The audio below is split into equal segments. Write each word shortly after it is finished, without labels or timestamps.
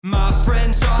My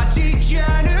friends are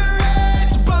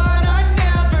degenerates, but I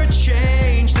never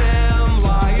change them.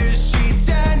 Liars,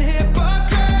 cheats, and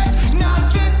hypocrites, not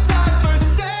the time for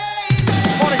saving.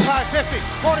 45, 50,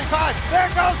 45,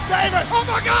 there goes Davis! Oh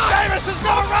my God! Davis is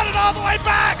gonna run it all the way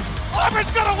back!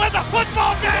 Auburn's gonna win the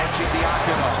football game! Archie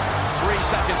Diacono, 3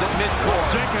 seconds at midcourt.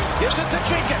 Jenkins gives it to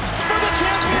Jenkins for the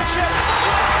championship!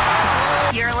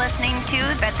 You're listening to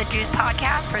Bet the Juice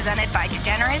podcast presented by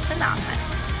Degenerates Anonymous.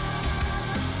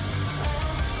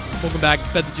 Welcome back to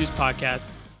Bet the Juice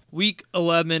podcast. Week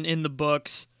 11 in the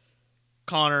books.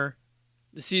 Connor,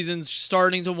 the season's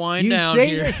starting to wind down here.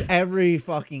 You say this every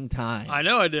fucking time. I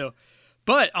know I do.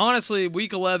 But honestly,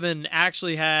 week 11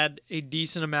 actually had a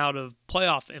decent amount of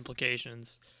playoff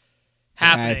implications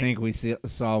happening. I think we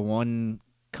saw one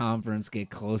conference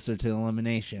get closer to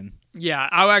elimination. Yeah,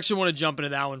 I actually want to jump into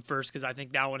that one first because I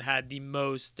think that one had the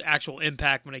most actual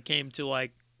impact when it came to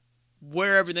like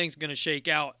where everything's going to shake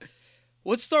out.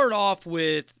 Let's start off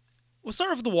with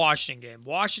the Washington game.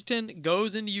 Washington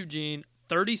goes into Eugene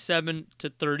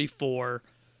 37-34.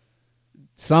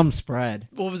 Some spread.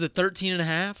 What was it,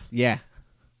 13.5? Yeah.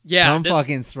 Yeah. Some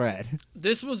fucking spread.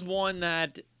 This was one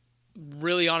that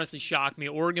really honestly shocked me.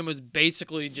 Oregon was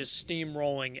basically just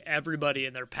steamrolling everybody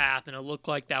in their path, and it looked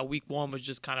like that week one was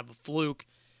just kind of a fluke.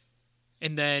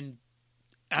 And then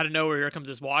out of nowhere, here comes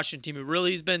this Washington team who really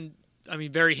has been,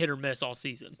 very hit or miss all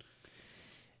season.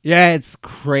 Yeah, it's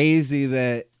crazy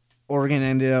that Oregon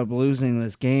ended up losing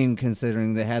this game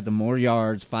considering they had the more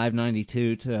yards,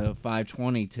 592 to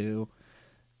 522.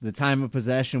 The time of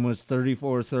possession was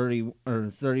 34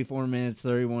 minutes,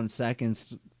 31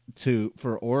 seconds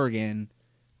for Oregon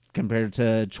compared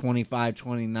to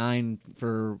 25-29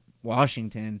 for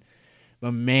Washington.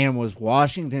 But man, was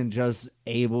Washington just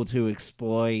able to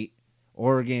exploit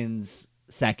Oregon's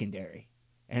secondary.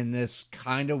 And this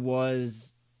kind of was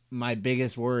my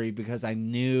biggest worry because I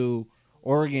knew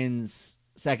Oregon's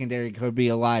secondary could be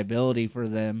a liability for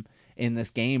them in this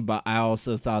game, but I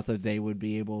also thought that they would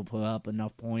be able to put up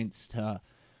enough points to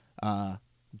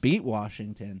beat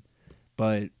Washington.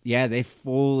 But yeah, they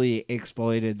fully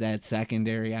exploited that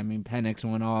secondary. Penix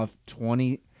went off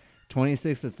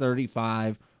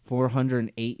 26-35,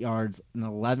 408 yards, an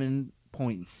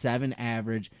 11.7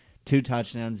 average, 2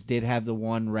 touchdowns, did have the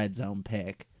 1 red zone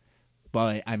pick.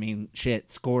 But,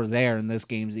 score there, and this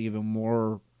game's even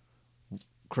more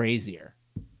crazier.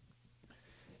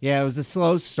 Yeah, it was a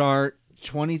slow start.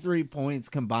 23 points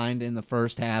combined in the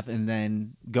first half, and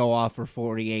then go off for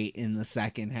 48 in the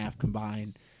second half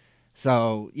combined.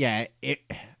 So, yeah,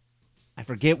 I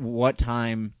forget what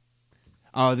time.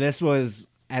 Oh, this was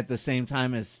at the same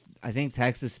time as, I think,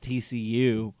 Texas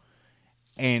TCU.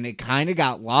 And it kind of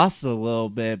got lost a little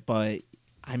bit, but,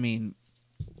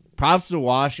 props to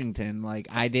Washington.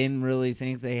 I didn't really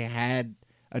think they had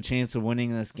a chance of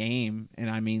winning this game.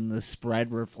 And, the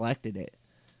spread reflected it.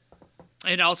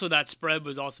 And also that spread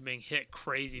was also being hit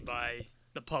crazy by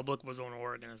the public was on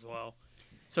Oregon as well.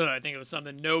 So I think it was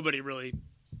something nobody really...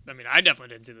 I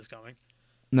definitely didn't see this coming.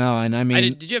 No,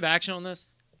 and did you have action on this?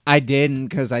 I didn't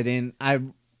because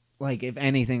if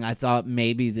anything, I thought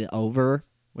maybe the over,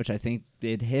 which I think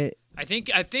did hit. I think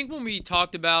when we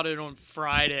talked about it on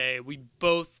Friday, we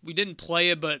didn't play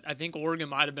it, but I think Oregon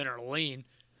might have been our lean.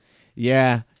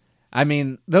 Yeah.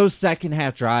 Those second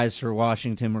half drives for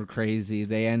Washington were crazy.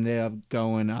 They ended up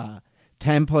going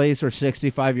 10 plays for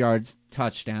 65 yards,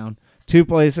 touchdown. 2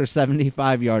 plays for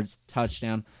 75 yards,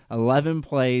 touchdown. 11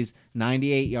 plays,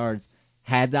 98 yards,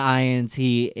 had the INT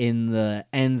in the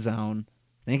end zone.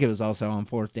 I think it was also on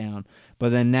 4th down. But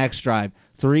then next drive,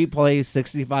 3 plays,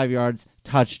 65 yards,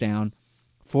 touchdown.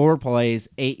 4 plays,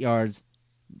 8 yards,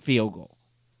 field goal.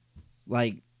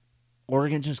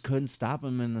 Oregon just couldn't stop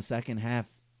them in the second half.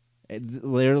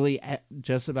 Literally,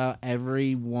 just about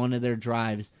every one of their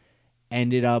drives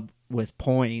ended up with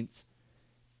points,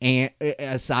 and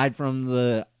aside from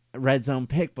the red zone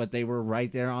pick, but they were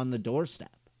right there on the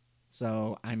doorstep.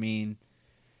 So,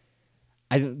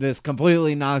 this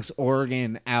completely knocks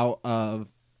Oregon out of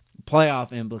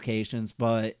playoff implications,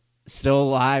 but still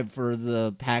alive for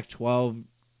the Pac-12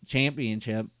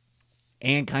 championship,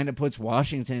 and kind of puts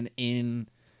Washington in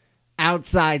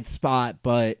outside spot,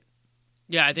 but...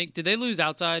 Yeah, I think, did they lose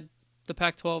outside the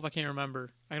Pac-12? I can't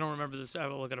remember. I don't remember this. I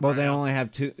will look it up. Well, they only have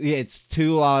 2. Yeah, it's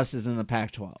 2 losses in the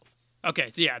Pac-12. Okay,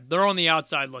 so yeah, they're on the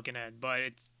outside looking in, but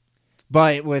it's...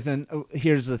 But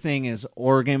here's the thing is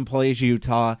Oregon plays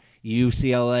Utah,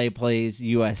 UCLA plays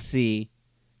USC,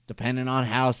 depending on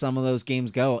how some of those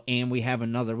games go, and we have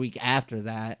another week after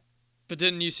that. But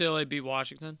didn't UCLA beat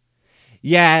Washington?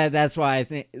 Yeah, that's why I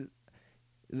think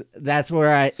that's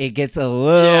where it gets a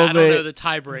little Yeah, I don't bit. know the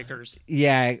tiebreakers.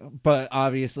 Yeah, but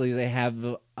obviously they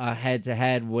have a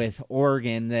head-to-head with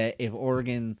Oregon that if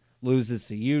Oregon loses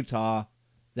to Utah,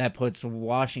 that puts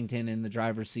Washington in the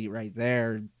driver's seat right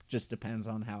there. Just depends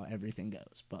on how everything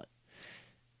goes. But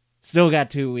still got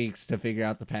 2 weeks to figure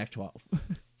out the Pac-12.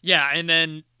 Yeah, and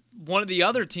then one of the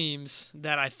other teams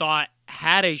that I thought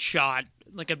had a shot,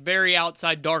 like a very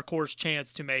outside dark horse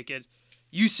chance to make it,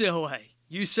 UCLA.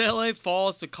 UCLA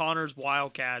falls to Connor's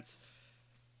Wildcats.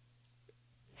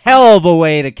 Hell of a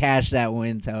way to cash that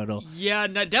win total. Yeah,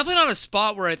 definitely not a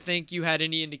spot where I think you had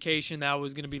any indication that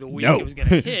was going to be the week No. it was going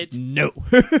to hit. No.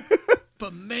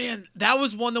 But man, that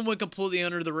was one that went completely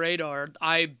under the radar.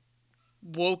 I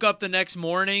woke up the next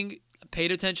morning,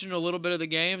 paid attention to a little bit of the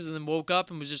games, and then woke up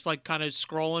and was just like kind of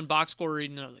scrolling box score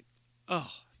reading. And I was like,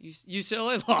 oh,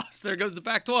 UCLA lost. There goes the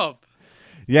Pac-12.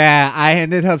 Yeah, I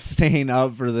ended up staying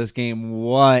up for this game.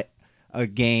 What a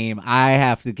game. I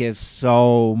have to give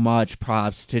so much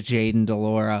props to Jaden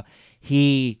Delora.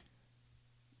 He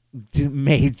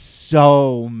made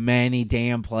so many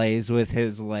damn plays with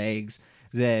his legs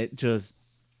that just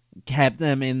kept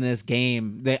them in this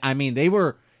game. They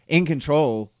were in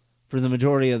control for the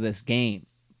majority of this game.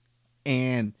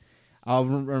 And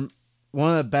one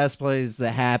of the best plays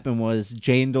that happened was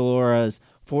Jaden Delora's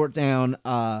fourth down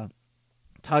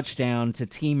touchdown to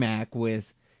T-Mac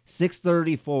with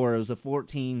 6:34. It was a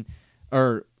 14,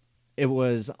 or it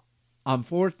was on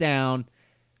fourth down.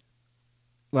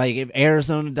 Like, if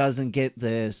Arizona doesn't get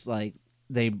this, like,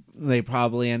 they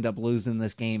probably end up losing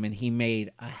this game. And he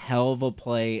made a hell of a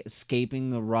play, escaping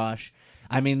the rush.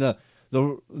 I mean, the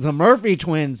Murphy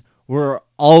twins were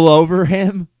all over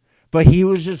him, but he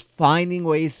was just finding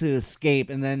ways to escape.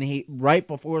 And then right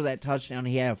before that touchdown,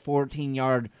 he had a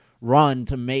 14-yard run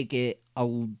to make it a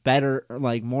better,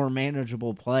 like, more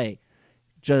manageable play.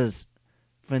 Just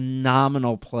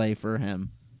phenomenal play for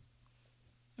him.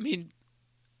 I mean,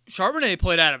 Charbonnet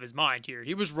played out of his mind here.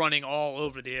 He was running all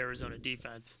over the Arizona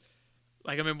defense.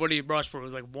 Like, I mean, what did he rush for? It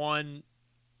was like I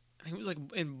think it was like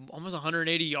in almost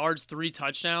 180 yards, 3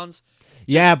 touchdowns.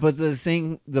 Yeah, but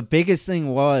the biggest thing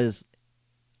was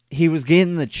he was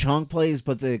getting the chunk plays,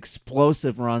 but the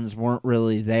explosive runs weren't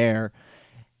really there.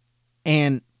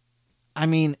 And, I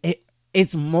mean,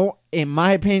 it's more, in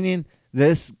my opinion,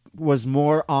 this was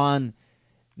more on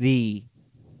the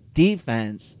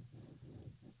defense.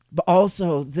 But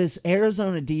also, this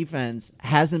Arizona defense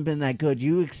hasn't been that good.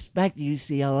 You expect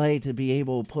UCLA to be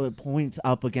able to put points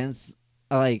up against,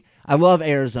 like, I love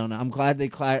Arizona. I'm glad they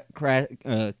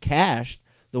cashed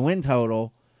the win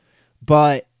total,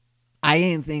 but I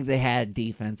didn't think they had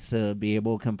defense to be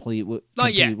able to compete with UCLA.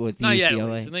 Not yet, at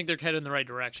least. I think they're headed in the right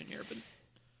direction here.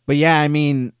 But yeah, I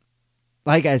mean,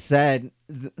 like I said,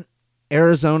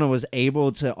 Arizona was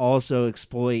able to also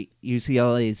exploit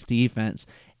UCLA's defense.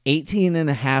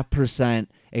 18.5%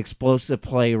 explosive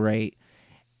play rate,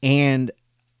 and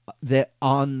that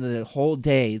on the whole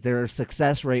day, their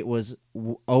success rate was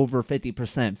over 50%,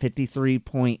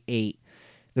 53.8.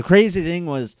 The crazy thing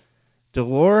was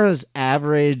Delora's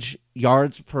average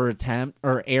yards per attempt,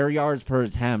 or air yards per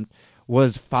attempt,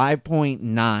 was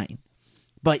 5.9,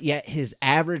 but yet his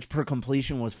average per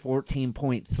completion was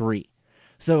 14.3.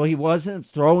 So he wasn't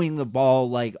throwing the ball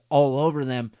like all over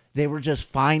them. They were just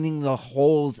finding the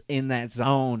holes in that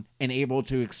zone and able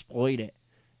to exploit it.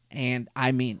 And,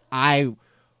 I mean, I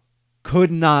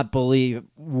could not believe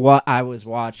what I was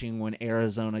watching when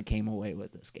Arizona came away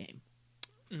with this game.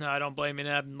 No, I don't blame you.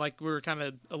 And like we were kind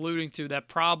of alluding to, that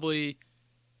probably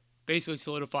basically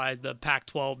solidifies the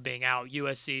Pac-12 being out.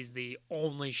 USC's the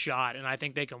only shot, and I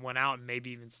think they can win out and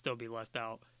maybe even still be left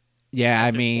out. Yeah,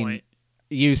 I mean, point.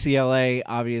 UCLA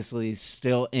obviously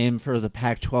still in for the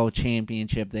Pac-12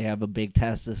 championship. They have a big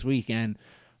test this weekend.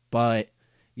 But,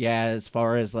 yeah, as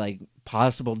far as, like,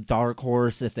 possible dark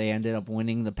horse if they ended up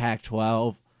winning the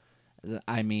Pac-12,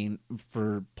 I mean,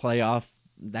 for playoff,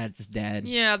 that's dead.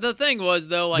 Yeah, the thing was,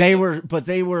 though, like... They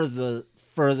were the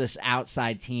furthest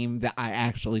outside team that I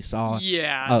actually saw.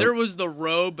 Yeah, there was the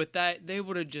road, but that they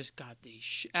would have just got the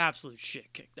absolute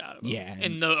shit kicked out of them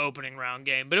in the opening round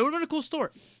game. But it would have been a cool story.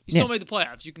 You still made the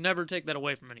playoffs. You can never take that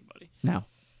away from anybody. No.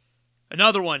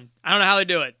 Another one. I don't know how they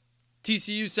do it.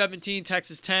 TCU 17,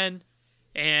 Texas 10,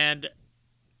 and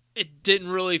it didn't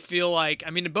really feel like... I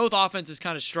mean, both offenses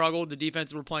kind of struggled. The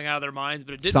defenses were playing out of their minds,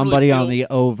 but it didn't Somebody really feel... on the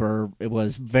over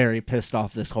was very pissed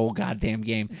off this whole goddamn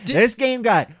game. This game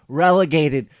got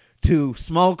relegated to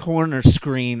small corner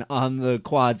screen on the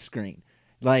quad screen.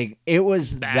 Like, it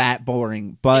was that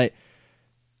boring. But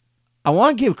I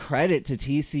want to give credit to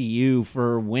TCU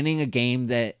for winning a game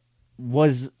that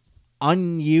was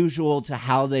unusual to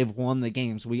how they've won the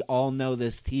games. We all know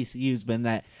this TCU's been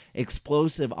that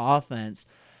explosive offense,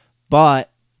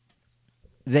 but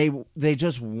they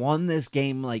just won this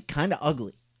game like kind of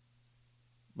ugly.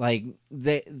 Like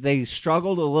they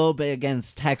struggled a little bit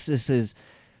against Texas's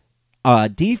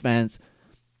defense,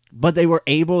 but they were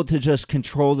able to just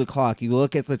control the clock. You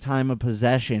look at the time of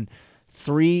possession,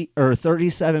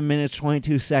 37 minutes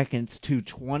 22 seconds to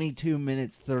 22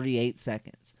 minutes 38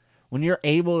 seconds. When you're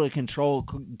able to control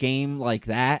a game like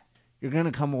that, you're going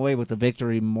to come away with the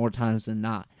victory more times than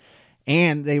not.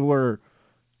 And they were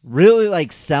really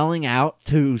like selling out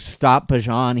to stop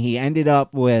Bijan. He ended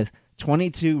up with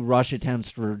 22 rush attempts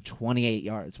for 28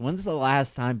 yards. When's the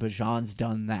last time Bijan's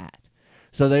done that?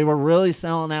 So they were really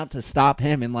selling out to stop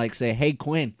him and like say, hey,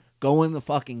 Quinn, go in the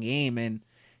fucking game. And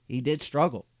he did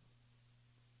struggle.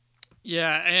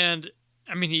 Yeah, and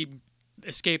I mean, he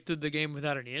escaped through the game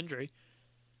without any injury.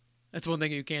 That's one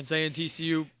thing you can't say in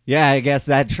TCU. Yeah, I guess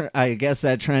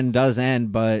that trend does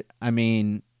end, but I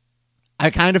mean, I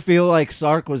kind of feel like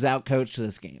Sark was outcoached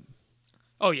this game.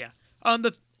 Oh yeah.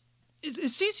 Is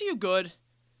TCU good?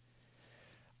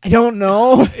 I don't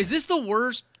know. Is this the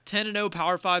worst 10-0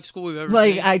 Power 5 school we've ever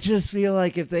Like, seen? I just feel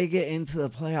like if they get into the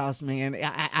playoffs, man,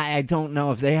 I don't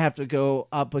know if they have to go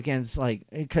up against, like,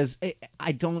 because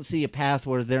I don't see a path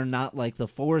where they're not, like, the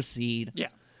 4 seed. Yeah.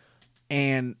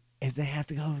 And if they have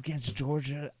to go against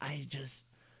Georgia,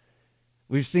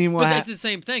 we've seen what. But it's the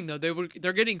same thing, though.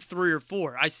 They're getting 3 or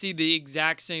 4. I see the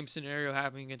exact same scenario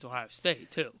happening against Ohio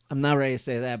State, too. I'm not ready to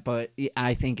say that, but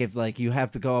I think if, like, you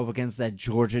have to go up against that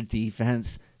Georgia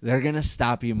defense, they're going to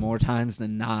stop you more times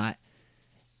than not.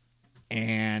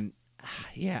 And,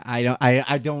 yeah,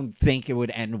 I don't think it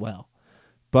would end well.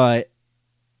 But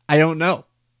I don't know.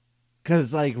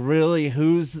 Because, like, really,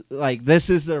 who's, like,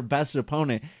 this is their best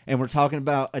opponent, and we're talking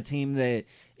about a team that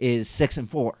is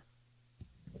 6-4.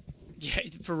 Yeah,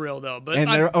 for real, though. But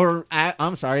And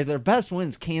I'm sorry, their best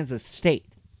win's Kansas State.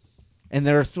 And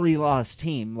they're a 3-loss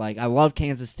team. Like, I love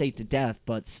Kansas State to death,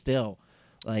 but still,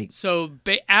 like. So,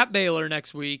 at Baylor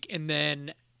next week, and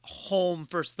then home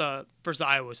versus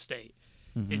Iowa State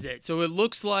is it. So, it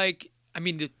looks like, I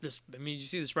mean, you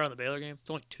see the spread on the Baylor game? It's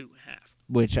only 2.5.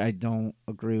 Which I don't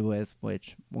agree with,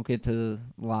 which we'll get to the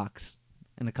locks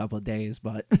in a couple of days,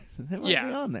 but they might be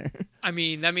on there. I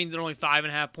mean, that means they're only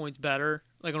 5.5 points better.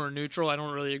 Like, on a neutral, I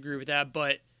don't really agree with that,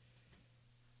 but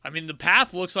I mean, the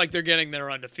path looks like they're getting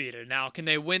there undefeated. Now, can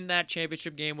they win that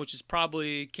championship game, which is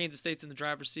probably Kansas State's in the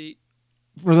driver's seat?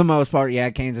 For the most part, yeah,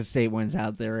 Kansas State wins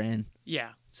out there in. Yeah.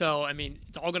 So, I mean,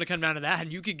 it's all going to come down to that,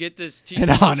 and you could get this TCU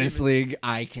And honestly, team.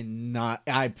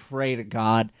 I pray to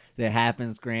God that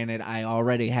happens. Granted, I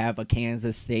already have a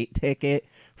Kansas State ticket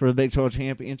for the Big 12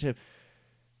 Championship.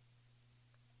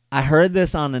 I heard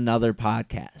this on another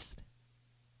podcast.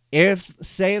 If,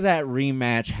 say that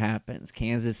rematch happens,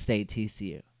 Kansas State,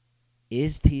 TCU,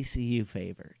 is TCU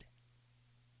favored?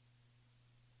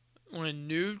 On a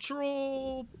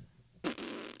neutral,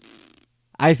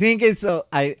 I think it's a.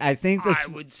 I think I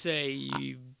would say.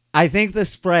 I think the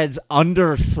spread's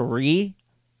under 3.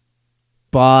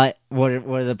 But what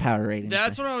are the power ratings?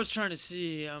 That's what I was trying to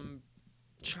see. I'm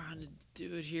trying to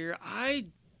do it here. I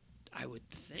would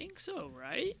think so,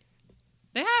 right?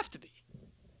 They have to be.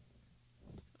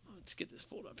 Let's get this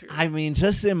pulled up here. I mean,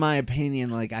 just in my opinion,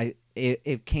 like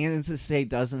if Kansas State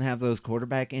doesn't have those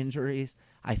quarterback injuries,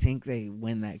 I think they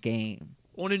win that game.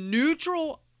 On a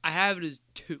neutral, I have it as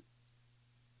 2.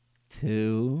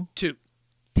 2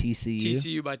 TCU.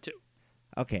 TCU by 2.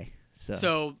 Okay,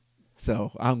 So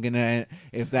I'm gonna,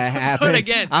 if that happens,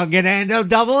 again, I'm gonna end up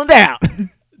doubling down.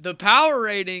 The power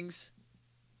ratings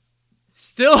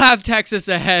still have Texas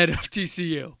ahead of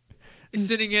TCU,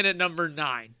 sitting in at number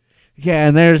 9. Yeah,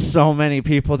 and there's so many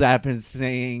people that have been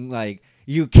saying like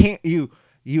you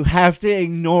have to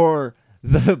ignore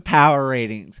the power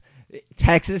ratings.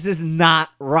 Texas is not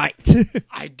right.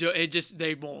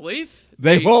 They won't leave.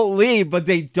 They won't leave, but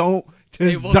they don't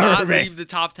deserve They will not it. leave the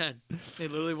top 10. They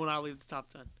literally will not leave the top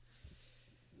 10.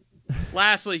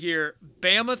 Lastly here,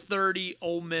 Bama 30,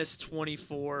 Ole Miss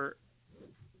 24.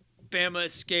 Bama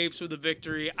escapes with a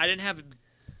victory. I didn't have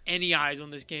any eyes on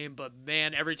this game, but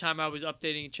man, every time I was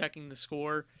updating and checking the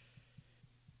score,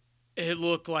 it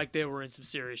looked like they were in some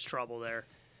serious trouble there.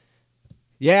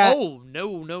 Yeah. Oh,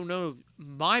 no.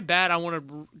 My bad. I want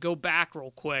to go back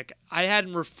real quick. I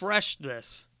hadn't refreshed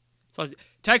this. So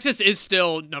Texas is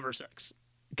still number 6.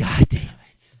 God damn it.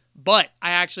 But I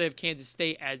actually have Kansas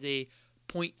State as a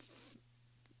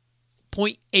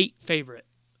 0.8 favorite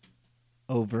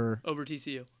over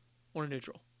TCU on a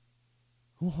neutral.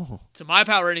 Whoa. So my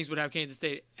power ratings would have Kansas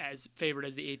State as favored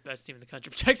as the 8th best team in the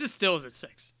country. But Texas still is at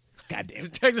 6. God damn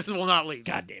it. Texas will not leave.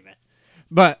 God damn it.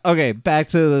 But, okay, back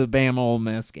to the Bama Ole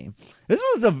Miss game. This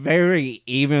was a very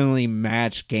evenly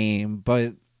matched game, but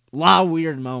a lot of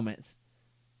weird moments.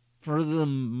 For the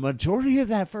majority of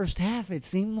that first half, it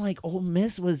seemed like Ole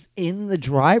Miss was in the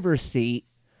driver's seat,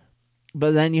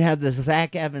 but then you have the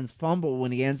Zach Evans fumble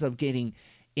when he ends up getting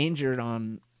injured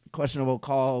on questionable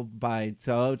call by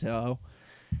Toto.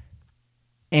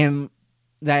 And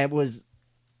that was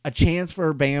a chance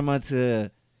for Bama to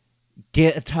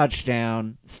get a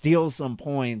touchdown, steal some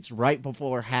points right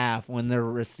before half when they're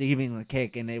receiving the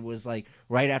kick. And it was like,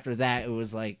 right after that, it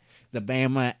was like the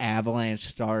Bama avalanche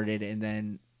started, and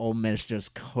then Ole Miss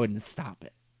just couldn't stop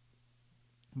it.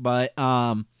 But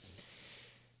I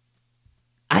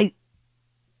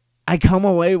come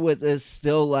away with this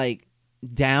still like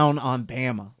down on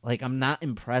Bama. Like, I'm not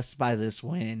impressed by this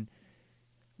win.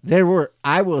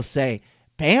 I will say,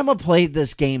 Bama played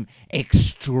this game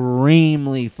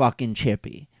extremely fucking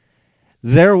chippy.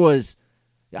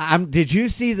 Did you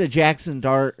see the Jackson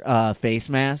Dart face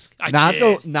mask? I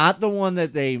did. Not the one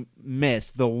that they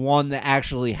missed, the one that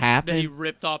actually happened. That he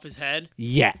ripped off his head?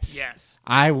 Yes. Yes.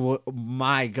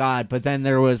 My God. But then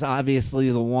there was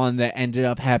obviously the one that ended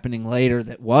up happening later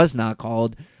that was not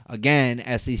called. Again,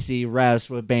 SEC refs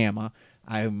with Bama.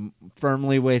 I'm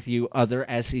firmly with you, other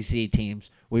SEC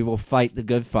teams. We will fight the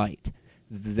good fight.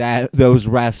 Those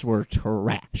refs were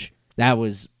trash. That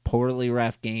was poorly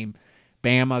ref game.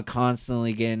 Bama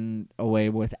constantly getting away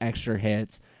with extra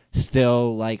hits.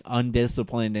 Still like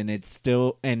undisciplined,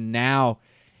 and now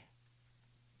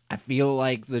I feel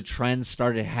like the trend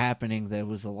started happening. There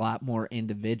was a lot more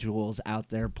individuals out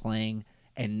there playing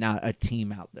and not a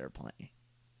team out there playing.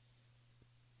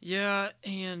 Yeah,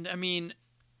 and I mean,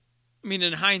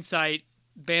 in hindsight,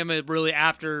 Bama really,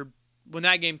 after when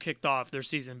that game kicked off, their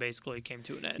season basically came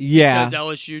to an end. Yeah, because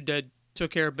LSU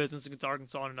took care of business against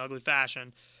Arkansas in an ugly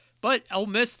fashion, but Ole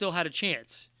Miss still had a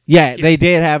chance. Yeah, they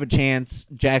did have a chance.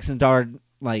 Jackson Dart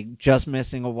just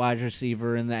missing a wide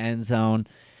receiver in the end zone.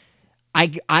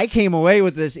 I came away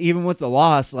with this even with the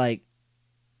loss.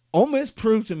 Ole Miss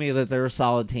proved to me that they're a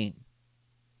solid team.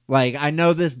 I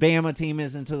know this Bama team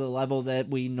isn't to the level that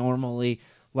we normally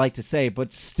like to say,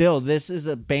 but still, this is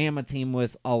a Bama team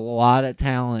with a lot of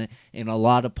talent in a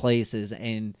lot of places,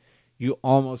 and you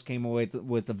almost came away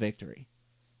with the victory.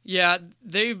 Yeah,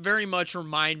 they very much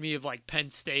remind me of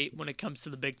Penn State when it comes to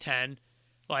the Big Ten.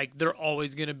 They're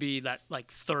always going to be that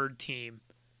third team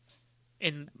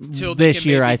until they this can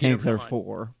year. maybe I think get a they're run.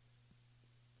 4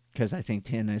 because I think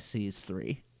Tennessee is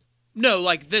 3.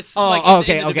 No, this. Oh, in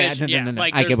the okay. division, No.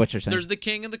 I there's- get what you're saying. There's the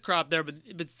king and the crop there, but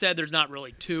instead there's not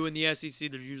really 2 in the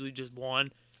SEC. There's usually just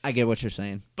 1. I get what you're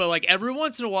saying. But every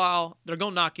once in a while, they're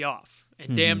gonna knock you off,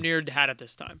 and damn near had it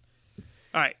this time.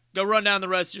 All right, go run down the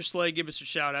rest of your slate. Give us your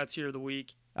shout outs here of the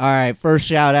week. All right, first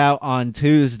shout out on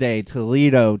Tuesday,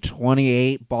 Toledo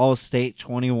 28, Ball State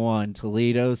 21.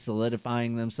 Toledo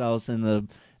solidifying themselves in the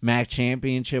MAC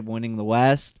championship, winning the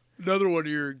West. Another one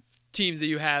of your teams that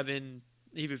you have in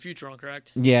Even Futuron,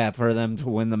 correct? Yeah, for them to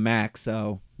win the MAC,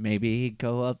 so maybe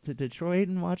go up to Detroit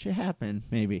and watch it happen,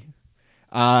 maybe.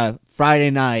 Friday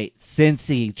night,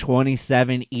 Cincy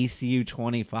 27, ECU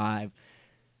 25.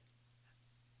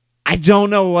 I don't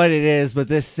know what it is, but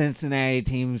this Cincinnati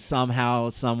team somehow,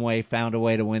 some way found a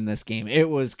way to win this game. It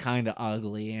was kind of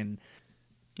ugly. And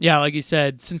yeah, like you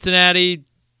said, Cincinnati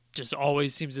just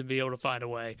always seems to be able to find a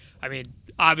way. I mean,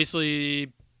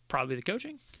 obviously, probably the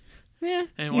coaching. Yeah.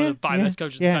 And one of the 5 best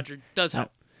coaches in the country does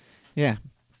help. Yeah.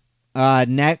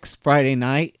 Next, Friday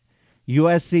night,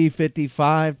 USC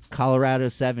 55, Colorado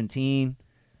 17.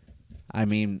 I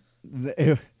mean,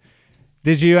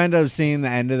 did you end up seeing the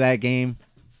end of that game?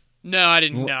 No, I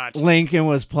did not. Lincoln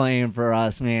was playing for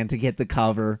us, man, to get the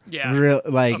cover. Yeah.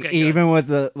 Even with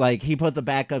the he put the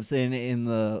backups in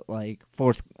the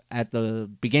fourth at the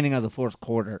beginning of the fourth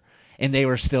quarter, and they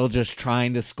were still just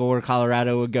trying to score.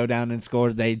 Colorado would go down and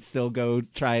score. They'd still go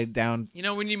try down.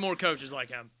 We need more coaches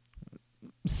like him.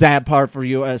 Sad part for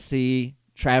USC,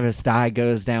 Travis Dye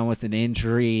goes down with an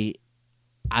injury.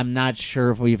 I'm not sure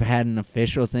if we've had an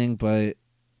official thing, but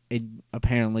it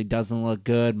apparently doesn't look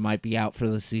good. Might be out for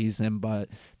the season, but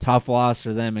tough loss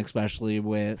for them, especially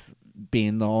with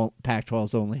being the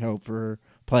Pac-12's only hope for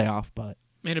playoff. But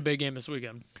Made a big game this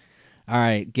weekend. All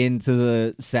right, getting to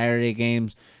the Saturday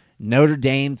games. Notre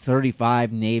Dame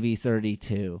 35, Navy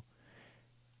 32.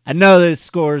 I know this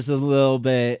score's a little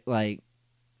bit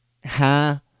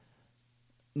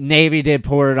Navy did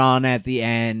pour it on at the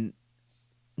end.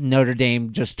 Notre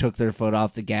Dame just took their foot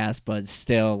off the gas, but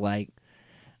still, a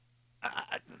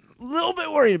little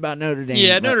bit worried about Notre Dame.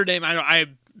 Yeah, Notre Dame, I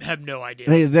have no idea.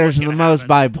 There's what's the gonna most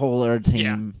happen. bipolar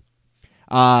team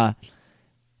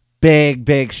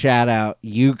Big shout out.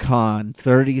 UConn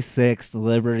 36,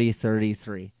 Liberty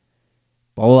 33.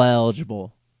 Bowl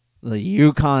eligible. The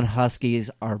UConn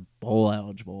Huskies are bowl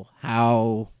eligible.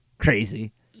 How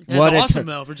crazy. That's awesome,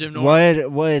 though, for Jim Nora.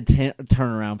 What a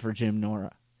turnaround for Jim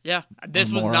Nora. Yeah,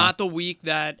 this was not the week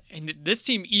that, and this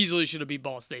team easily should have beat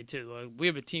Ball State too. Like, we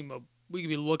have a team we could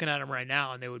be looking at them right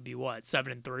now, and they would be what,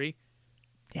 7-3?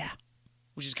 Yeah,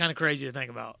 which is kind of crazy to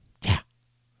think about. Yeah.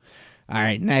 All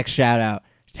right, next shout out.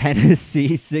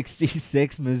 Tennessee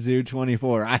 66, Mizzou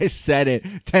 24. I said it.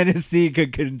 Tennessee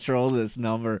could control this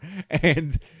number,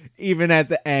 and even at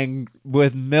the end,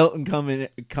 with Milton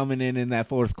coming in that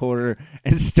fourth quarter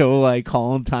and still like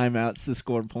calling timeouts to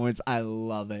score points, I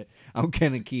love it. I'm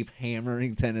gonna keep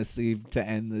hammering Tennessee to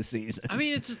end the season. I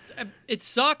mean, it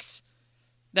sucks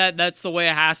that that's the way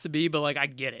it has to be, but like I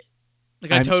get it.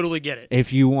 Like I totally get it.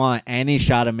 If you want any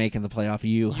shot of making the playoff,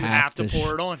 you have to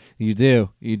pour it on. You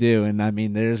do, and I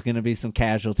mean, there's gonna be some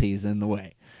casualties in the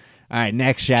way. All right,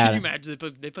 next shout. Can you imagine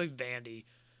they play Vandy?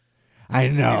 I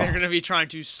know. They're going to be trying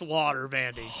to slaughter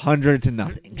Vandy.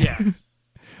 100-0. Yeah.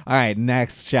 All right,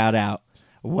 next shout out.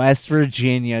 West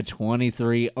Virginia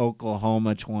 23,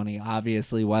 Oklahoma 20.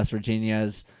 Obviously, West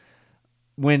Virginia's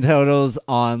win totals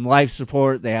on life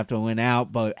support. They have to win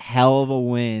out, but hell of a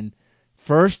win.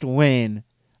 First win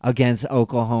against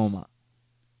Oklahoma.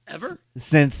 Ever?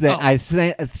 Since they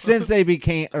since they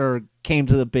came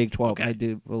to the Big 12, okay. I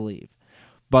do believe.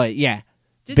 But yeah.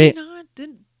 Did they not?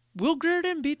 Didn't Will Grier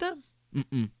didn't beat them?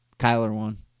 Kyler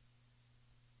won.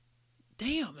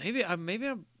 Damn, maybe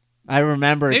I'm. I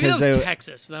remember because it was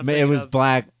Texas. It was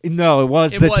black. No, it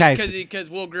was the Texas. Because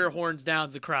Will Grier horns down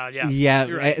the crowd. Yeah, yeah.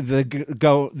 You're right.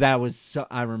 That was. So,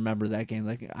 I remember that game.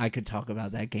 Like I could talk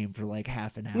about that game for like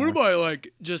half an hour. One of my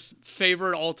just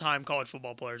favorite all time college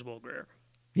football players, Will Grier.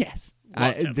 Yes,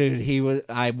 he was.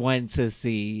 I went to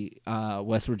see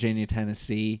West Virginia,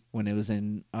 Tennessee when it was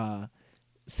in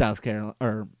South Carolina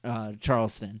or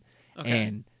Charleston. Okay.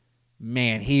 And,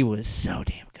 man, he was so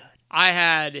damn good. I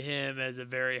had him as a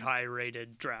very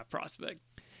high-rated draft prospect.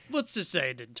 Let's just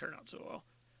say it didn't turn out so well.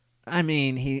 I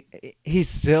mean, he's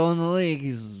still in the league.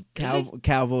 He's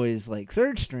Cowboys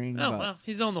third string. Oh, well,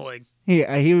 he's on the league.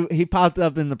 He popped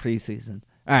up in the preseason.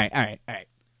 All right.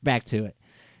 Back to it.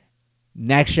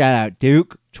 Next shout-out,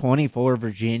 Duke 24,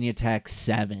 Virginia Tech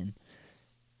 7.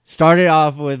 Started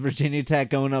off with Virginia Tech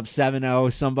going up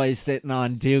 7-0. Somebody sitting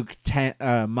on Duke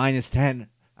minus 10.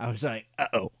 I was like,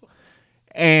 uh-oh.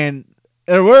 And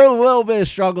there were a little bit of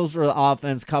struggles for the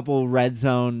offense, couple red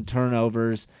zone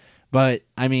turnovers. But,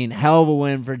 I mean, hell of a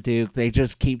win for Duke. They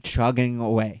just keep chugging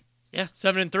away. Yeah,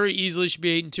 7-3. Easily should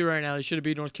be 8-2 right now. They should have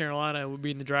beat North Carolina and would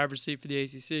be in the driver's seat for the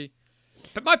ACC.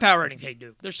 But my power ratings hate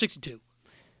Duke. They're 6-2.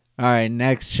 All right,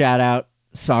 next shout-out.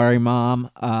 Sorry, Mom.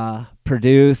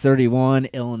 Purdue 31,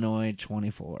 Illinois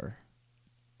 24.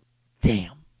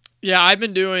 Damn. Yeah, I've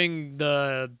been doing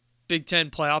the Big Ten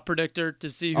playoff predictor to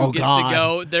see who gets to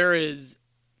go. It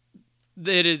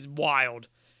is wild.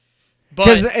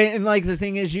 But the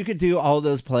thing is, you could do all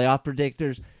those playoff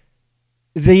predictors.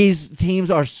 These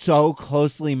teams are so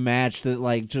closely matched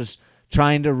that just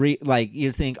trying to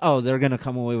you think, oh, they're gonna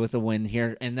come away with a win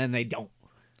here, and then they don't.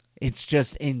 It's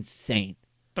just insane.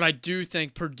 But I do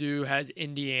think Purdue has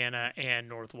Indiana and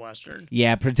Northwestern.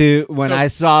 Yeah, Purdue. When I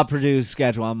saw Purdue's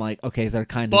schedule, I'm like, okay, they're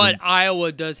kind of. But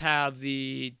Iowa does has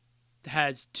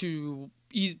two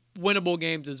winnable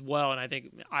games as well, and I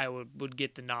think Iowa would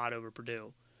get the nod over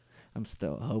Purdue. I'm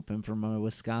still hoping for my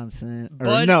Wisconsin.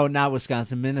 No, not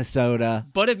Wisconsin, Minnesota.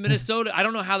 But if Minnesota, I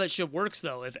don't know how that shit works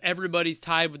though. If everybody's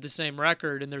tied with the same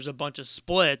record and there's a bunch of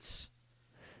splits.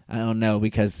 I don't know,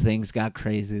 because things got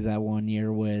crazy that one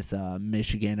year with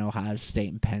Michigan, Ohio State,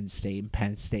 and Penn State. And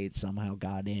Penn State somehow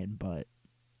got in, but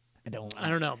I don't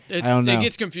know. It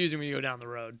gets confusing when you go down the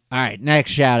road. All right,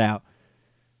 next shout out.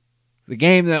 The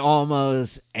game that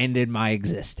almost ended my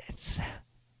existence.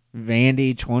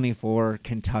 Vandy 24,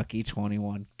 Kentucky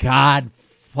 21. God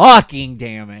fucking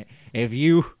damn it.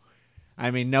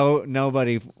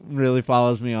 Nobody really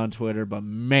follows me on Twitter, but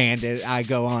man, did I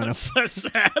go on That's so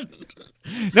sad.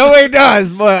 Nobody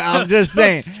does, but I'm just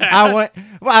saying. Sad.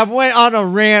 I went on a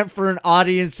rant for an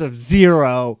audience of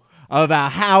 0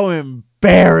 about how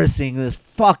embarrassing this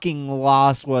fucking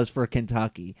loss was for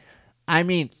Kentucky. I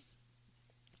mean,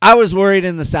 I was worried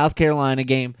in the South Carolina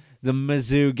game, the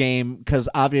Mizzou game, because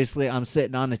obviously I'm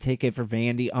sitting on a ticket for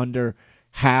Vandy under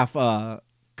half a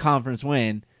conference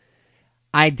win.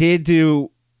 I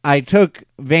took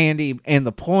Vandy and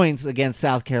the points against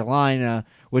South Carolina,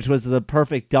 which was the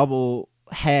perfect double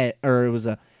it was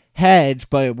a hedge,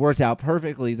 but it worked out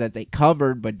perfectly that they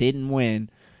covered but didn't win.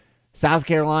 South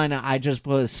Carolina, I just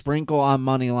put a sprinkle on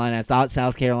money line. I thought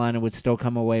South Carolina would still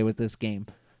come away with this game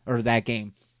or that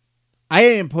game. I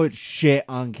didn't put shit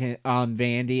on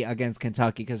Vandy against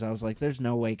Kentucky because I was like, there's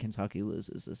no way Kentucky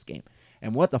loses this game.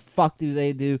 And what the fuck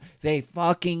do? They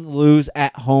fucking lose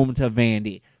at home to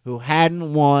Vandy, who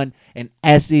hadn't won an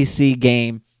SEC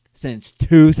game since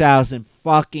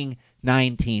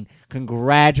 2019.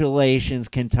 Congratulations,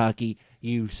 Kentucky.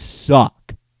 You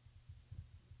suck.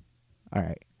 All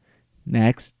right.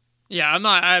 Next. Yeah,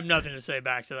 I have nothing to say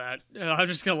back to that. I'm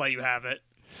just going to let you have it.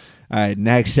 All right,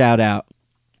 next shout out.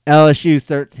 LSU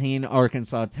 13,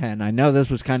 Arkansas 10. I know this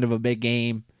was kind of a big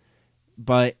game,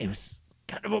 but it was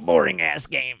kind of a boring-ass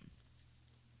game.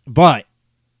 But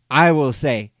I will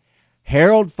say,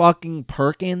 Harold fucking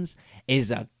Perkins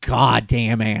is a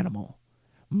goddamn animal.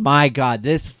 My God,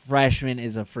 this freshman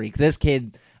is a freak. This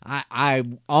kid, I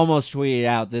almost tweeted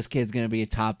out, this kid's going to be a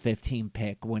top 15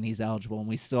 pick when he's eligible, and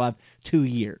we still have 2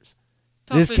 years.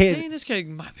 Top 15? This kid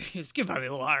might be a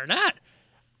little higher than that.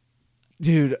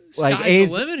 Dude, Sky's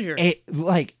the limit here.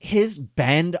 Like his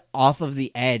bend off of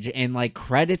the edge, and like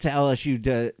credit to LSU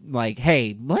to like,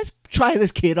 hey, let's try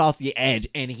this kid off the edge,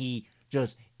 and he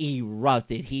just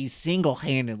erupted. He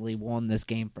single-handedly won this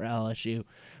game for LSU.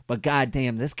 But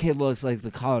goddamn, this kid looks like the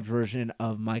college version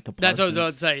of Micah Parsons. That's what I was about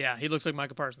to say. Yeah, he looks like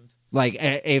Micah Parsons. Like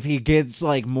if he gets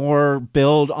like more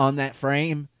build on that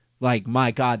frame, like my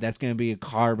God, that's going to be a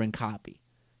carbon copy.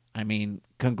 I mean,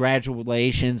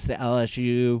 congratulations to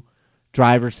LSU.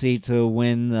 Driver's seat to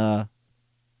win the...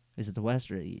 Is it the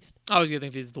West or the East? I was going to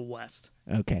think he's the West.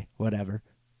 Okay, whatever.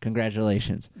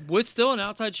 Congratulations. With still an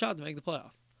outside shot to make the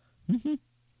playoff. Mm-hmm.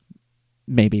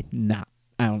 Maybe not.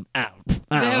 I don't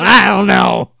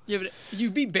know. Yeah, but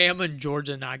you beat Bama and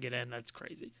Georgia and not get in. That's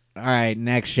crazy. All right,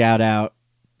 next shout out.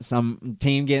 Some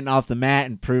team getting off the mat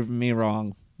and proving me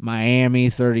wrong. Miami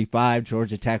 35,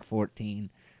 Georgia Tech 14.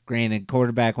 Granted,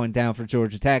 quarterback went down for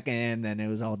Georgia Tech, and then it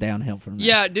was all downhill from there.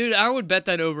 Yeah, dude, I would bet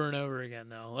that over and over again,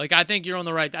 though. Like, I think you're on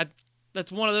the right.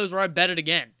 That's one of those where I bet it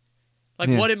again. Like,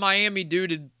 What did Miami do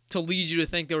to lead you to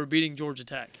think they were beating Georgia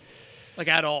Tech? Like,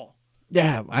 at all?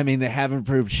 Yeah, I mean, they haven't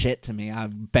proved shit to me.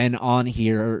 I've been on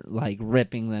here, like,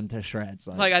 ripping them to shreds.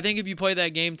 Like I think if you play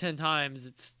that game 10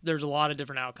 times, there's a lot of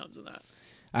different outcomes in that.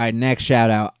 All right, next shout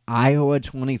out. Iowa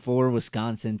 24,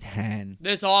 Wisconsin 10.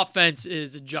 This offense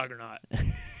is a juggernaut.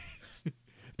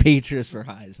 Peaches for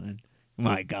Heisman.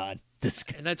 My God.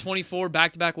 And that 24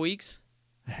 back-to-back weeks?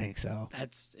 I think so.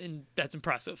 That's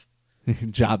impressive.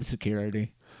 Job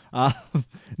security.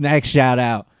 Next shout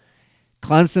out.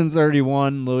 Clemson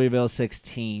 31, Louisville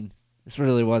 16. This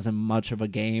really wasn't much of a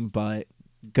game, but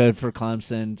good for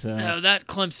Clemson. No, that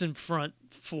Clemson front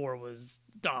four was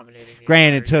dominating.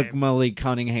 Granted, it took Malik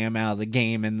Cunningham out of the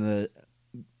game in the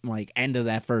end of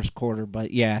that first quarter,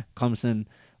 but yeah, Clemson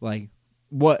a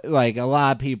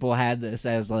lot of people had this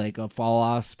as like a fall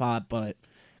off spot, but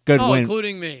good win,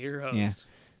 including me, your host.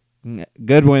 Yeah.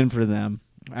 Good win for them.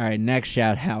 All right, next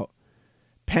shout out.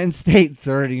 Penn State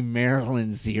 30,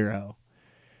 Maryland 0.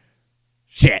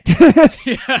 Shit.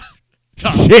 Yeah.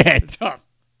 Tough. Shit. Tough.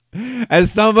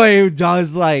 As somebody who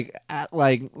does like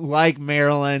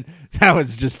Maryland, that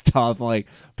was just tough. Like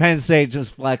Penn State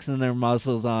just flexing their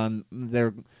muscles on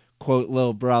their quote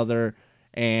little brother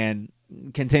and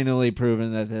continually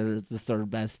proving that they're the third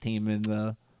best team in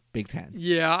the Big Ten.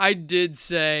 Yeah, I did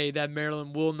say that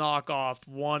Maryland will knock off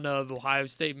one of Ohio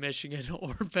State, Michigan,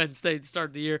 or Penn State to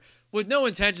start the year with no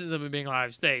intentions of it being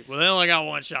Ohio State. Well, they only got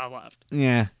one shot left.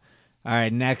 Yeah. All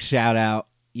right, next shout out.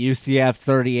 UCF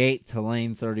 38,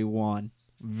 Tulane 31.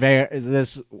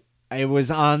 It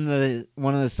was on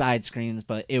one of the side screens,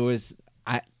 but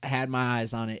I had my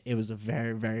eyes on it. It was a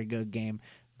very, very good game.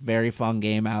 Very fun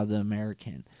game out of the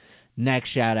American. Next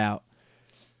shout out.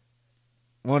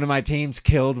 One of my teams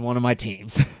killed one of my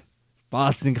teams.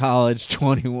 Boston College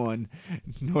 21,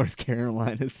 North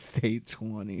Carolina State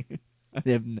 20.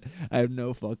 I have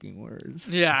no fucking words.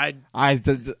 Yeah,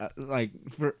 NC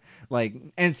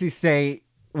State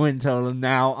win total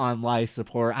now on life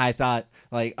support. I thought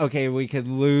okay, we could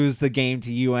lose the game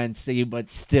to UNC but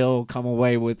still come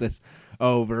away with this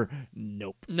over.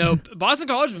 Nope. Boston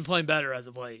College has been playing better as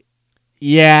of late.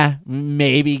 Yeah,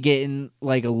 maybe getting a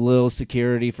little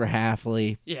security for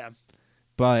Halfley. Yeah.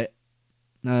 But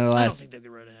nonetheless, I don't think they'll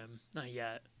get rid of him. Not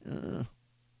yet.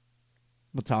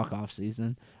 We'll talk off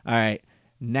season. All right.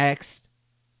 Next,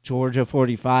 Georgia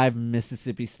 45,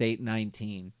 Mississippi State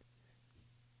 19.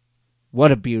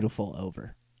 What a beautiful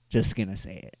over. Just gonna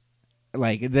say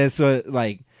it. This was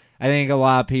I think a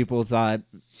lot of people thought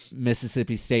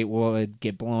Mississippi State would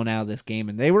get blown out of this game,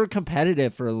 and they were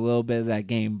competitive for a little bit of that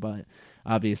game, but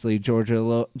obviously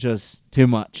Georgia just too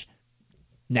much.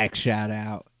 Next shout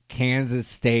out. Kansas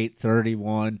State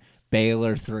 31,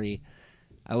 Baylor 3.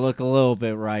 I look a little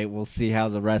bit right. We'll see how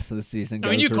the rest of the season goes.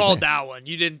 I mean, you for called Baylor. that one.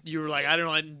 You didn't. You were like, I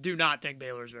do not think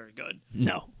Baylor's very good.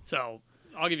 No. So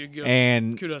I'll give you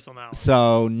And kudos on that one.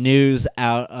 so news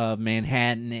out of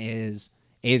Manhattan is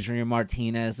Adrian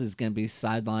Martinez is going to be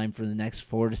sidelined for the next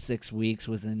 4 to 6 weeks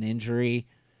with an injury.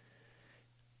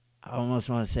 I almost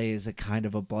want to say is a kind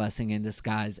of a blessing in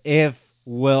disguise if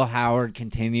Will Howard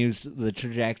continues the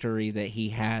trajectory that he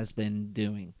has been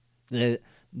doing.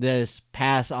 This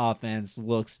pass offense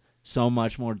looks so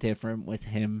much more different with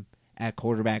him at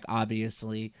quarterback,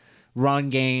 obviously. Run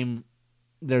game,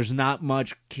 there's not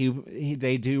much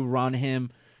they do run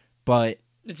him, but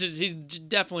It's just, he's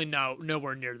definitely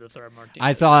nowhere near the third Martinez.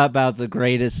 I thought about the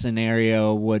greatest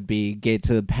scenario would be get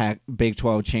to the Big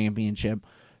 12 championship,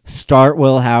 start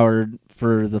Will Howard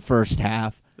for the first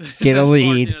half, get a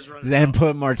lead, Martinez runs then out.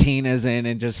 put Martinez in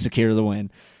and just secure the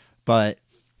win. But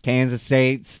Kansas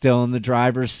State still in the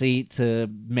driver's seat to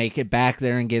make it back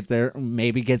there and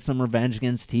maybe get some revenge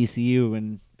against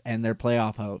TCU and their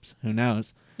playoff hopes. Who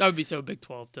knows? That would be so Big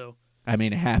 12 too. I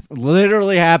mean, it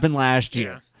literally happened last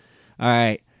year. Yeah. All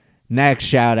right. Next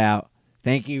shout out.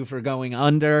 Thank you for going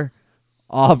under.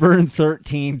 Auburn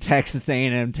 13, Texas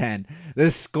A&M 10.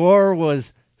 The score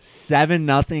was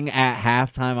 7-0 at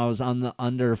halftime. I was on the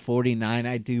under 49,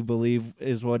 I do believe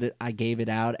is what I gave it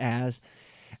out as.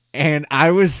 And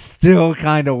I was still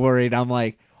kind of worried. I'm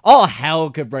like, all hell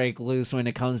could break loose when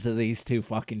it comes to these two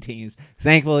fucking teams.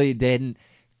 Thankfully, it didn't.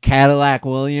 Cadillac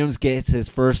Williams gets his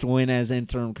first win as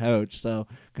interim coach. So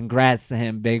congrats to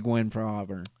him. Big win for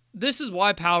Auburn. This is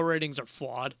why power ratings are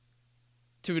flawed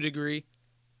to a degree.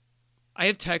 I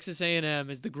have Texas A&M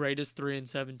as the greatest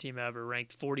 3-7 team ever,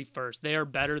 ranked 41st. They are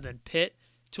better than Pitt,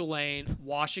 Tulane,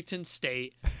 Washington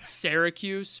State,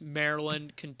 Syracuse,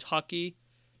 Maryland, Kentucky.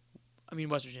 I mean,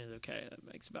 West Virginia's okay. That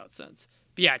makes about sense.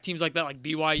 But yeah, teams like that, like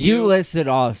BYU. You listed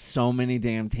off so many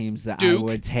damn teams that Duke. I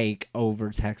would take over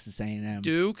Texas A&M.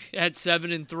 Duke at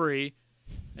 7-3,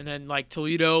 and then like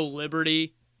Toledo,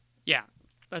 Liberty. Yeah,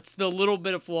 that's the little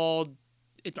bit of flaw.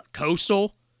 It's a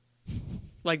Coastal.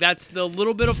 Like that's the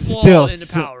little bit of flaw Still, in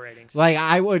the power ratings. Like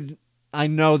I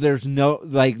know there's no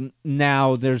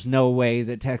now there's no way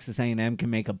that Texas A&M can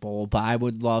make a bowl, but I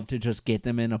would love to just get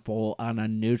them in a bowl on a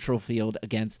neutral field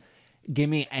against. Give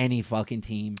me any fucking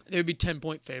team. They would be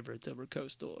 10-point favorites over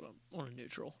Coastal on a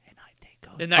neutral. And I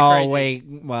think Isn't that oh crazy? wait,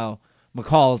 well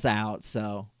McCall's out,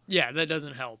 so Yeah, that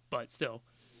doesn't help, but still.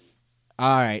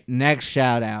 all right. Next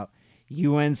shout out: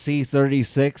 UNC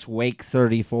 36, Wake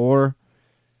 34.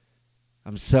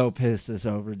 I'm so pissed this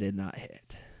over did not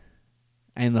hit.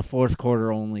 And the fourth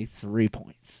quarter, only 3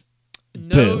 points.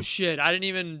 No Boo. shit. I didn't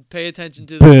even pay attention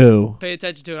to Boo.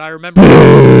 it. I remember it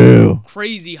was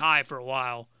crazy high for a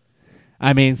while.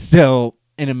 I mean, still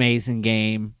an amazing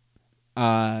game.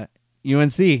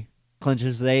 UNC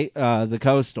clinches the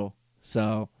Coastal.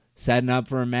 So, setting up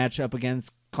for a matchup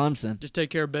against Clemson. Just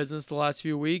take care of business the last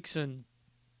few weeks, and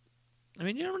I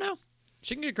mean, you never know.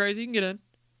 She can get crazy. You can get in.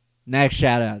 Next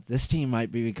shout out. This team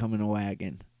might be becoming a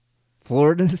wagon.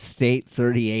 Florida State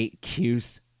 38,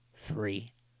 Cuse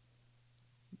 3.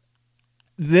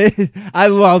 I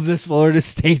love this Florida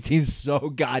State team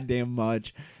so goddamn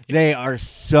much. They are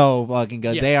so fucking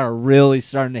good. Yeah. They are really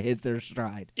starting to hit their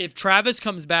stride. If Travis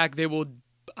comes back, they will,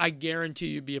 I guarantee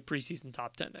you, be a preseason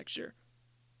top 10 next year.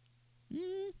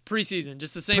 Preseason,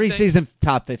 just the same thing. Preseason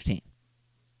top 15.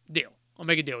 Deal. I'll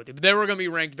make a deal with you. But they were going to be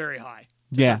ranked very high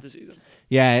to Yeah. start the season.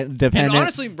 Yeah, And depending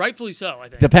honestly, rightfully so, I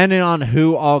think. depending on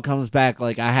who all comes back.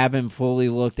 Like I haven't fully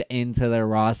looked into their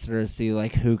roster to see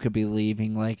like who could be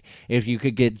leaving. Like if you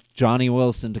could get Johnny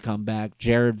Wilson to come back,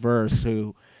 Jared Verse,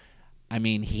 who, I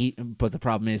mean, but the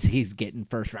problem is he's getting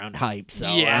first round hype.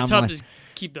 So yeah, I'm tough like, to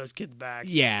keep those kids back.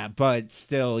 yeah, but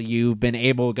still, you've been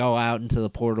able to go out into the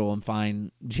portal and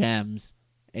find gems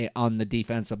on the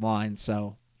defensive line.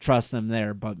 So trust them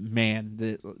there. But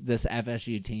man, this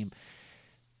FSU team.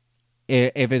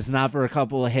 If it's not for a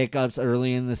couple of hiccups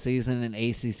early in the season in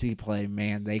ACC play,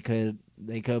 man, they could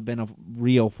have been a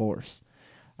real force.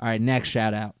 All right, next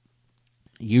shout out.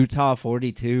 Utah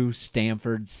 42,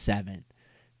 Stanford 7.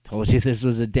 Told you this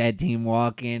was a dead team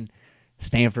walking.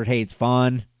 Stanford hates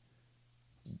fun.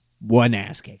 One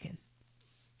ass kicking.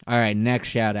 All right, next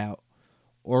shout out.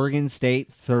 Oregon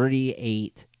State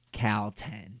 38, Cal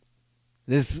 10.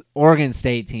 This Oregon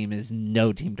State team is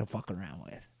no team to fuck around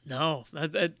with. No.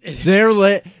 They're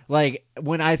lit. Like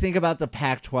when I think about the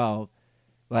Pac-12,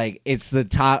 like it's the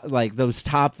top, like those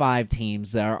top 5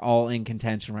 teams that are all in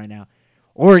contention right now.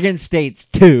 Oregon State's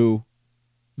 2,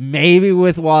 maybe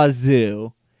with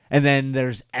Wazoo, and then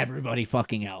there's everybody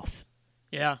fucking else.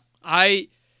 Yeah.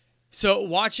 So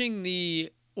watching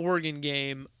the Oregon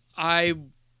game, I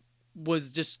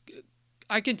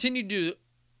continued to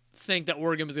think that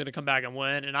Oregon was going to come back and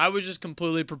win, and I was just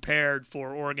completely prepared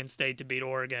for Oregon State to beat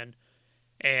Oregon,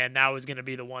 and that was going to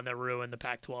be the one that ruined the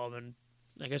Pac-12, and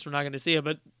I guess we're not going to see it,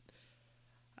 but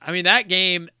I mean, that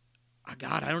game,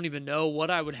 God, I don't even know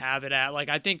what I would have it at. Like,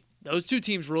 I think those two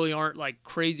teams really aren't like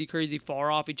crazy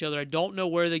far off each other. I don't know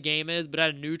where the game is, but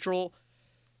at a neutral,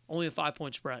 only a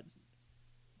 5-point spread.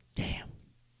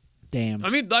 Damn. I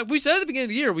mean, like we said at the beginning of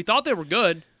the year, we thought they were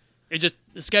good. It just,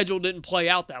 the schedule didn't play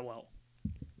out that well.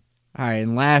 All right,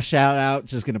 and last shout out,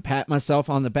 just going to pat myself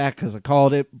on the back because I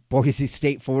called it. Boise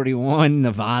State 41,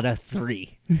 Nevada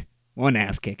 3. One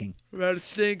ass kicking. That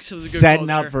stinks. It was a good Setting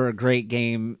call up there. for a great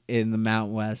game in the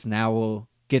Mountain West. Now we'll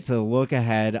get to the look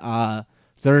ahead.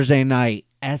 Thursday night,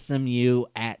 SMU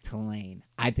at Tulane.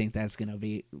 I think that's going to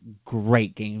be a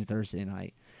great game Thursday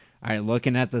night. All right,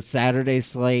 looking at the Saturday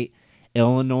slate,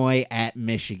 Illinois at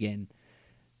Michigan.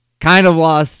 Kind of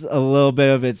lost a little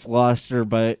bit of its luster,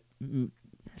 but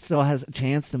still has a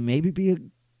chance to maybe be a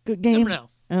good game. Never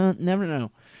know. Never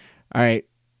know. All right,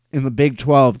 in the Big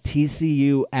 12,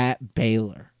 TCU at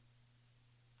Baylor.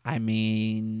 I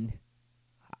mean,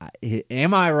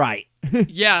 am I right?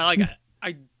 Yeah, like,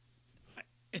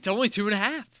 it's only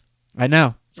 2.5. I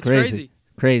know. It's crazy.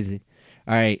 Crazy.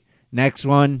 All right, next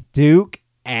one, Duke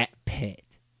at Pitt.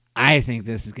 I think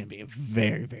this is going to be a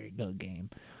very, very good game.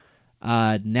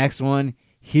 Next one,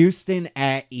 Houston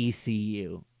at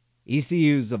ECU.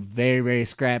 ECU is a very, very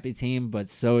scrappy team, but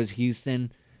so is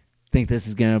Houston. I think this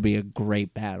is going to be a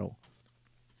great battle.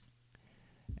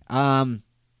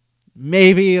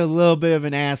 Maybe a little bit of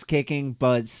an ass kicking,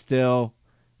 but still,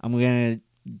 I'm going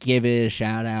to give it a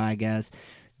shout out, I guess.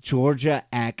 Georgia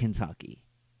at Kentucky.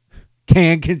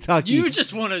 Can Kentucky? You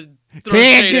just want to throw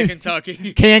shade at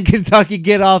Kentucky. Can Kentucky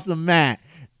get off the mat?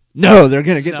 No, they're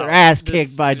going to get No, their ass this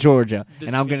kicked by is- Georgia, this and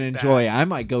is I'm going to gonna be enjoy it. bad. I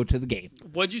might go to the game.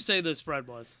 What'd you say the spread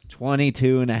was?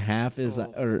 22.5 is...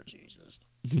 or, Jesus.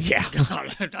 yeah.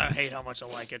 God, I hate how much I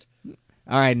like it.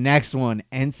 All right, next one.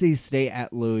 NC State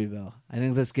at Louisville. I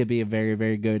think this could be a very,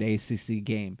 very good ACC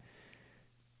game.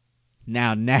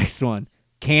 Now, next one.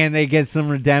 Can they get some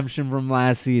redemption from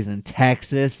last season?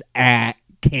 Texas at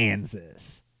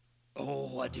Kansas.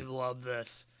 Oh, I do love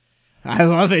this. I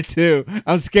love it, too.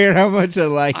 I'm scared how much I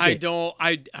like I'm it.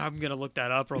 going to look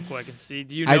that up real quick and see.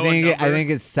 Do you know I think a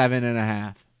number? it's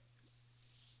 7.5.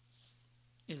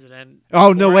 Is it in?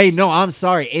 Oh, no, or wait. it's- No, I'm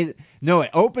sorry. It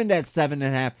opened at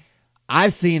 7.5.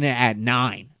 I've seen it at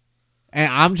 9.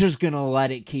 And I'm just going to let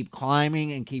it keep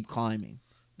climbing and keep climbing.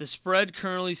 The spread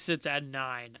currently sits at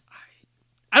 9.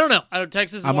 I don't know.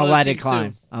 Texas is I'm one going of to those let it teams,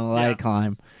 climb. too. I'm going to let Yeah. it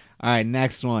climb. All right,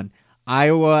 next one.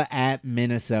 Iowa at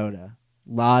Minnesota.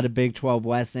 A lot of Big 12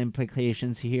 West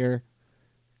implications here.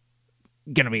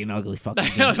 Going to be an ugly fucking I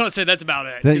game. was going to say that's about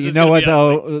it. 'cause You it's know gonna what be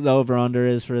ugly. the over-under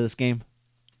is for this game?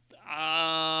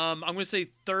 I'm going to say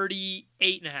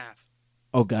 38.5.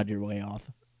 Oh, God, you're way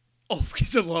off. Oh,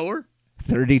 is it lower?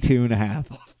 32.5.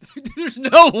 There's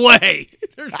no way.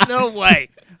 There's no way.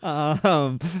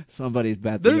 Somebody's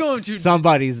bet. They're going to-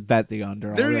 Somebody's bet the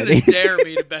under. They're already. going to dare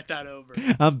me to bet that over.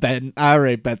 I'm betting. I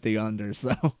already bet the under,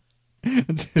 so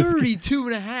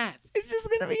 32.5. It's just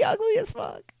gonna be ugly as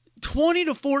fuck.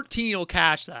 20-14 will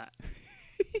catch that.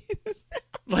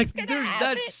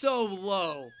 That's so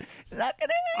low. It's not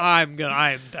gonna happen.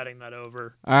 I am betting that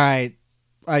over. All right,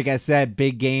 like I said,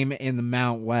 big game in the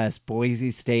Mount West.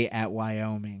 Boise State at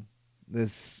Wyoming.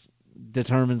 This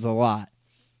determines a lot.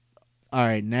 All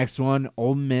right, next one.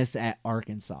 Ole Miss at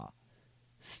Arkansas.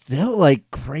 Still like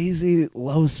crazy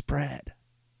low spread.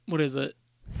 What is it?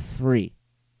 3.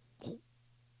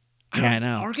 Yeah, I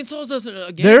know. Arkansas doesn't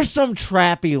again. There's some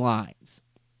trappy lines.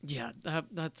 Yeah,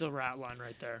 that's a rat line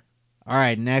right there. All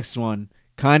right, next one.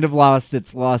 Kind of lost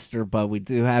its luster, but we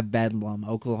do have Bedlam.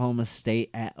 Oklahoma State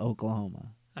at Oklahoma.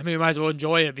 I mean, we might as well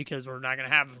enjoy it because we're not going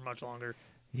to have it for much longer.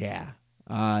 Yeah.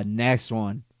 Next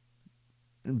one.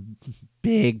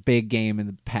 Big game in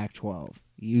the Pac-12.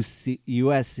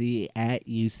 USC at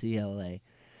UCLA.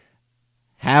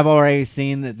 Have already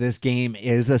seen that this game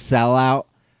is a sellout.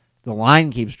 The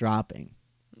line keeps dropping.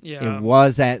 Yeah, It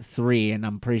was at 3, and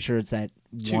I'm pretty sure it's at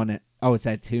 2. 1. Oh, it's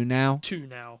at 2 now? 2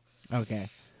 now. Okay.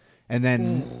 And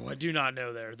then Ooh, I do not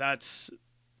know there.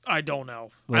 I don't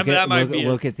know. look, might be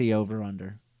look at the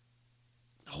over-under.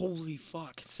 Holy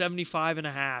fuck,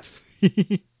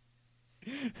 75.5.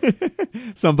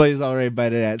 Somebody's already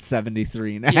bet it at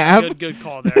 73.5. Yeah, good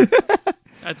call there.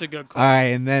 That's a good call. All right,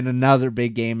 and then another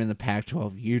big game in the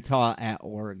Pac-12, Utah at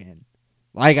Oregon.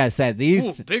 Like I said,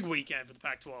 these big weekend for the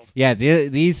Pac-12. yeah,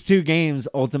 these two games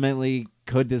ultimately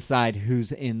could decide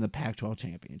who's in the Pac-12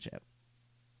 championship.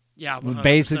 Yeah, 100%.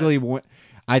 Basically,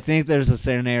 I think there's a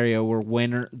scenario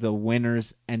where the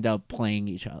winners end up playing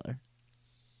each other.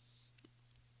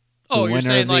 Oh, you're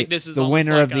saying like this is the almost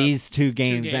winner like of these two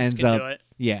games ends can up. do it.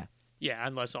 Yeah. Yeah,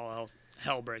 unless all else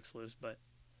hell breaks loose. But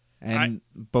And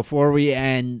before we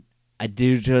end, I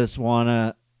do just want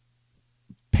to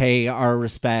pay our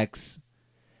respects.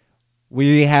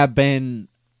 We have been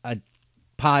a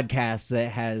podcast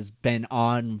that has been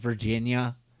on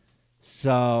Virginia.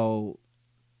 So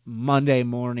Monday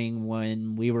morning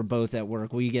when we were both at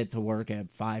work, we get to work at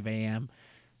 5 a.m.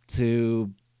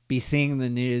 to be seeing the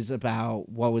news about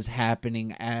what was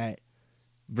happening at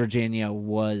Virginia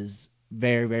was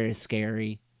very, very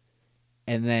scary.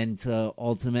 And then to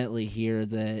ultimately hear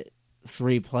that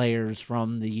 3 players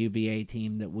from the UVA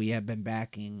team that we have been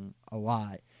backing a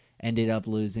lot ended up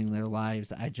losing their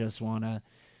lives. I just want to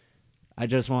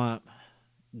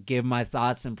give my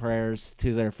thoughts and prayers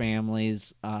to their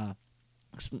families.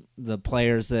 The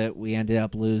players that we ended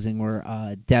up losing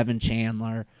were Devin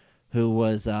Chandler, who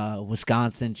was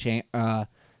Wisconsin transfer,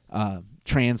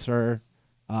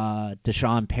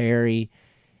 Deshaun Perry,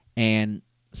 and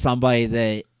somebody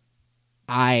that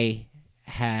I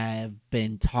have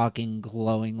been talking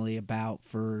glowingly about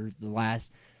for the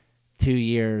last 2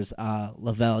 years,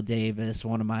 Lavelle Davis,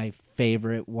 one of my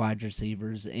favorite wide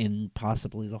receivers in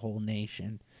possibly the whole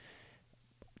nation.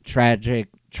 Tragic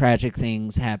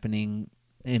things happening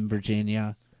in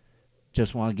Virginia.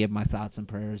 Just want to give my thoughts and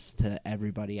prayers to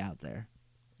everybody out there.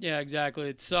 yeah, exactly.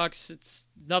 It sucks. It's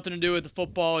nothing to do with the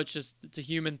football. It's a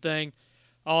human thing.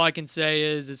 All I can say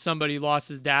is, as somebody who lost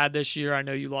his dad this year, I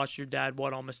know you lost your dad,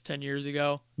 almost 10 years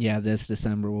ago? Yeah, this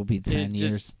December will be 10 It's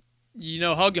years. Just,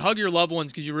 hug your loved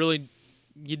ones because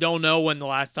you don't know when the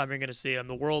last time you're going to see them.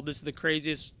 This is the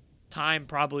craziest time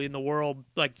probably in the world,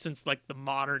 since the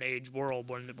modern age world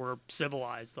when we're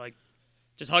civilized.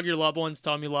 Just hug your loved ones,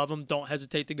 tell them you love them. Don't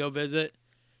hesitate to go visit.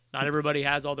 Not everybody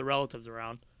has all the relatives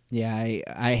around. Yeah,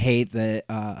 I hate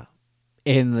that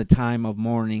in the time of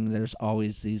mourning, there's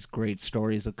always these great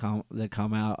stories that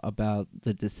come out about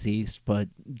the deceased, but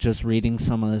just reading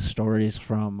some of the stories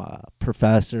from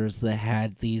professors that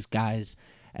had these guys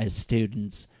as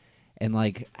students, and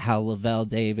how Lavelle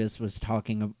Davis was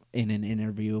talking in an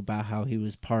interview about how he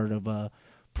was part of a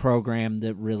program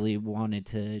that really wanted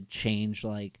to change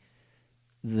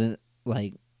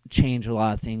change a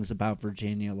lot of things about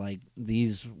Virginia.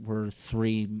 These were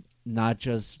 3 not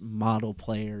just model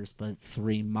players, but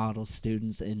 3 model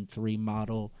students and 3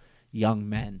 model young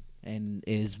men, and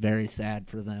it is very sad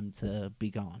for them to be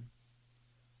gone.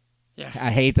 Yeah, I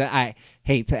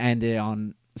hate to end it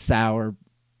on sour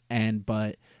end,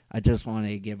 but I just want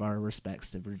to give our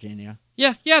respects to Virginia.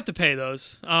 Yeah, you have to pay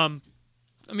those. I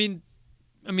mean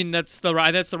that's the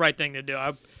right thing to do.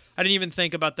 I didn't even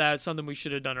think about that. It's something we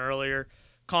should have done earlier.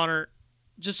 Connor,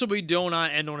 just so we do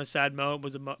not end on a sad moment,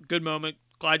 was a good moment.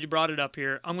 Glad you brought it up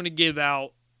here. I'm going to give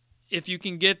out, if you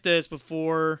can get this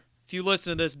if you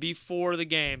listen to this before the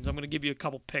games, I'm going to give you a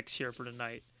couple picks here for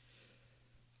tonight.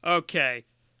 Okay.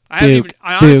 I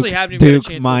honestly haven't even Duke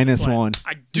had a chance to -1.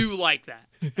 I do like that.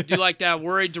 I do like that.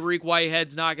 Worried Tariq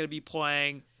Whitehead's not going to be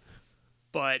playing,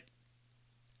 but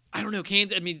I don't know.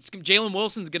 Kansas. Jalen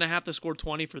Wilson's going to have to score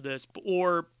 20 for this.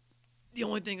 Or the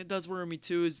only thing that does worry me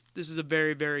too is this is a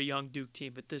very, very young Duke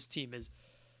team, but this team is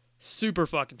super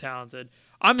fucking talented.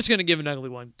 I'm just going to give an ugly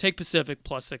one. Take Pacific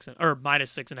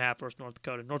 -6.5 versus North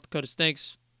Dakota. North Dakota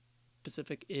stinks.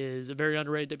 Pacific is a very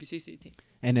underrated WCC team.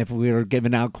 And if we were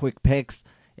giving out quick picks,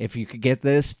 if you could get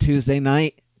this Tuesday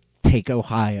night, take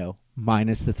Ohio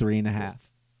 -3.5.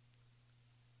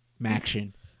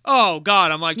 Maction. Oh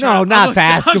God, I'm not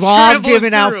basketball. I'm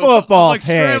giving out football picks.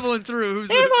 Scrambling through.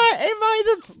 Who's Am I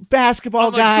the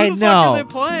basketball guy? who the fuck are they No.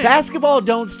 playing? Basketball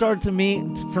don't start for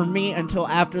me until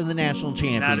after the national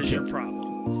That is your championship.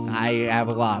 problem. I have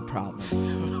a lot of problems.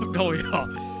 Don't we all?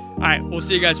 All right, we'll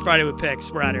see you guys Friday with picks.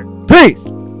 We're out here. Peace.